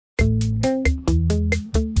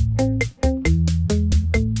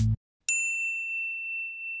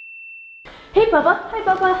Papa. Hi,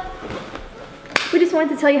 Papa. We just wanted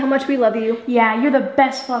to tell you how much we love you. Yeah, you're the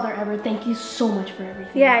best father ever. Thank you so much for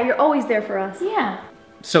everything. Yeah, you're always there for us. Yeah.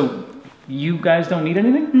 So, you guys don't need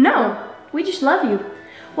anything? No, we just love you.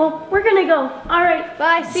 Well, we're gonna go. All right.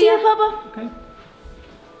 Bye. See you, Papa. Okay.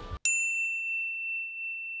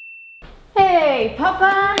 Hey,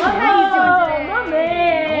 Papa. How you doing today? My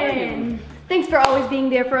man. Thanks for always being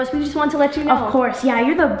there for us. We just want to let you know. Of course, yeah,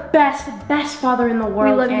 you're the best father in the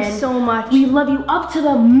world. We love you and so much. We love you up to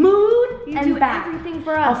the moon You and do back. everything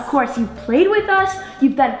for us. Of course, you've played with us.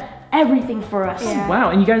 You've done everything for us. Yeah. Wow,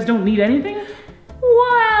 and you guys don't need anything?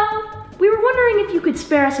 Well, we were wondering if you could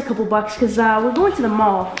spare us a couple bucks because we're going to the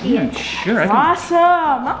mall. Yeah, sure. I can.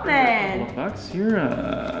 Awesome, my man. Bucks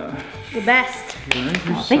here. The best.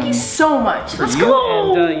 Here's Thank you so much. for Let's you.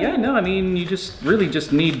 go. And yeah, no, I mean, you just really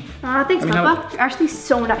just need. Thanks, I mean, Papa. You're actually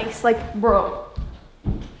so nice. Like, bro.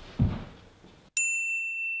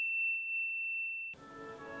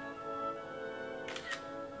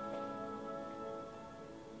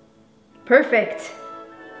 Perfect.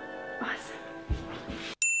 Awesome.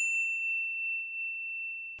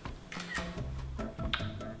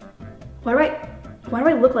 Why do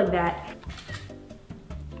I look like that?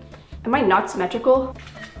 Am I not symmetrical?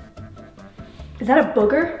 Is that a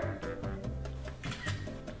booger?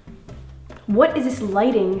 What is this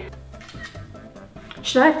lighting?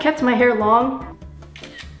 Should I have kept my hair long?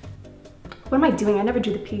 What am I doing? I never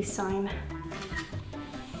drew the peace sign.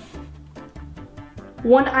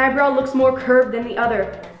 One eyebrow looks more curved than the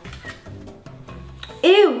other.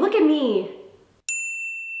 Ew, look at me.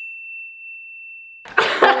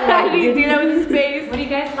 How do you do that with his face? What are you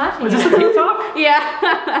guys laughing Was at? this a TikTok?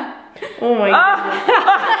 Yeah. Oh my god.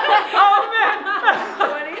 Oh man!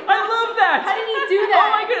 I love that! How did he do that? Oh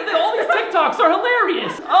my goodness, all these TikToks are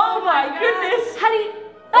hilarious! Oh my goodness! How do you...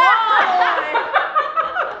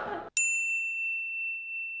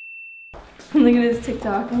 Look at this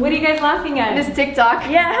TikTok. What are you guys laughing at? This TikTok.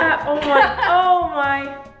 Yeah, oh my, oh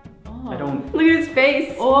my. I don't. Look at his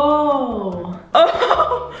face. Oh.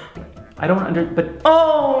 Oh. I don't but.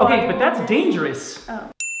 Oh. Okay, but that's dangerous. Oh.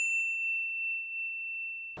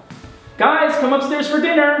 Guys, come upstairs for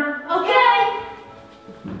dinner. Okay.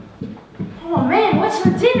 Oh man, what's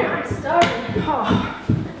for dinner? I'm starving. Oh.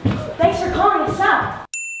 Thanks for calling us out.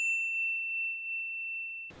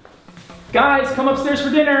 Guys, come upstairs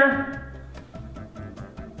for dinner.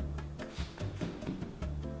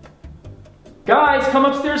 Guys, come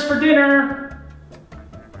upstairs for dinner.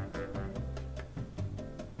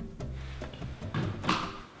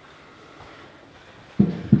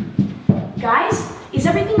 Guys, is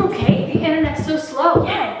everything okay? The internet's so slow.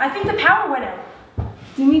 Yeah, I think the power went out.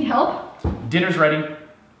 Do you need help? Dinner's ready.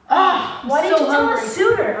 Oh, why didn't so you tell hungry. us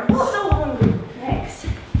sooner? I'm so hungry. Thanks.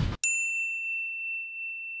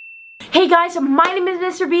 Hey guys, my name is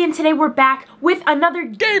Mr. B and today we're back with another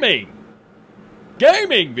Gaming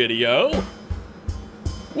video?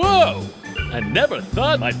 Whoa! I never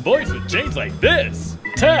thought my voice would change like this.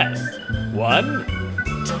 Test 1.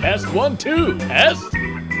 Test 1, 2. Test.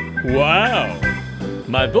 Wow.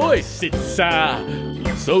 My voice, it's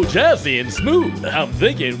so jazzy and smooth. I'm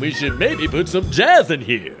thinking we should maybe put some jazz in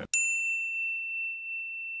here.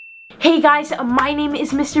 Hey guys, my name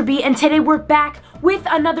is Mr. B and today we're back with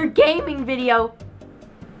another gaming video.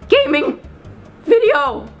 Gaming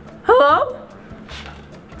video. Hello?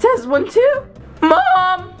 Test 1, 2.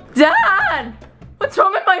 Mom! Dad! What's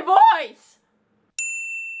wrong with my voice?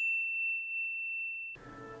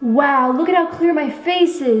 Wow, look at how clear my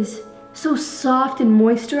face is. So soft and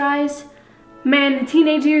moisturized. Man, the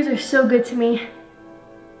teenage years are so good to me.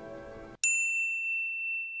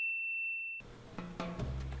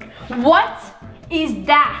 What is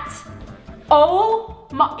that? Oh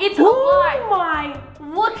my, it's alive. my.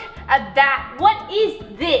 Look at that. What is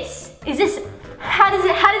this? Is this, how does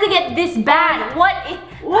it get this bad?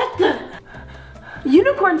 What the?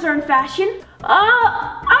 Unicorns are in fashion.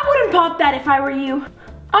 I wouldn't pop that if I were you.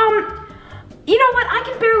 You know what? I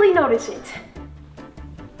can barely notice it.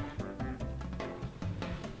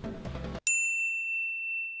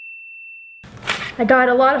 I got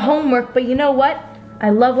a lot of homework, but you know what?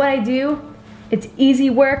 I love what I do. It's easy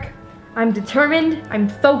work. I'm determined. I'm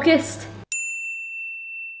focused.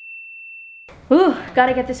 Ooh,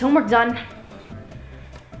 gotta get this homework done.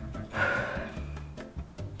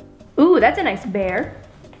 Ooh, that's a nice bear.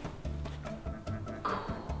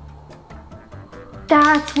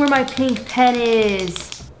 That's where my pink pen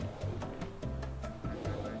is.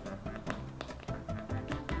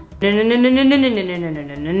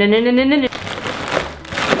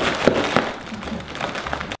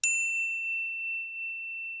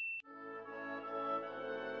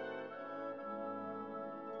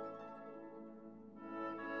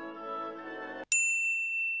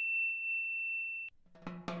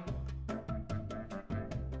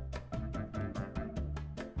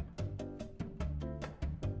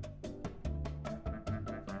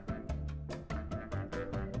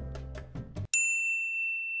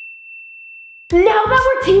 Now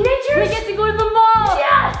that we're teenagers, We get to go to the mall.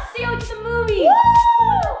 yes! See how it's the movie.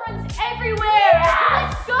 Woo! Friends everywhere.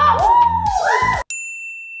 Let's go!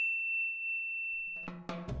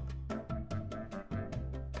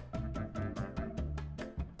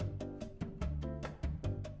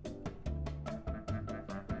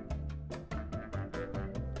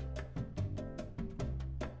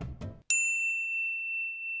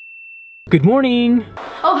 Good morning.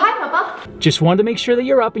 Oh, hi, Papa. Just wanted to make sure that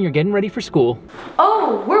you're up and you're getting ready for school.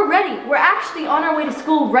 Oh, we're ready. We're actually on our way to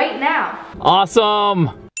school right now.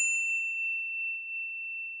 Awesome.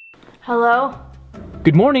 Hello?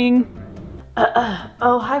 Good morning.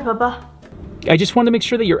 Oh, hi, Papa. I just wanted to make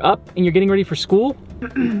sure that you're up and you're getting ready for school.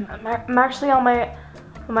 I'm actually on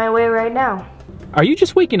my way right now. Are you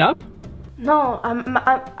just waking up? No, I'm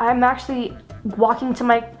actually walking to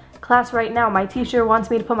my class right now. My teacher wants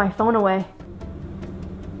me to put my phone away.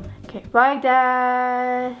 Okay, bye,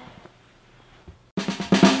 Dad.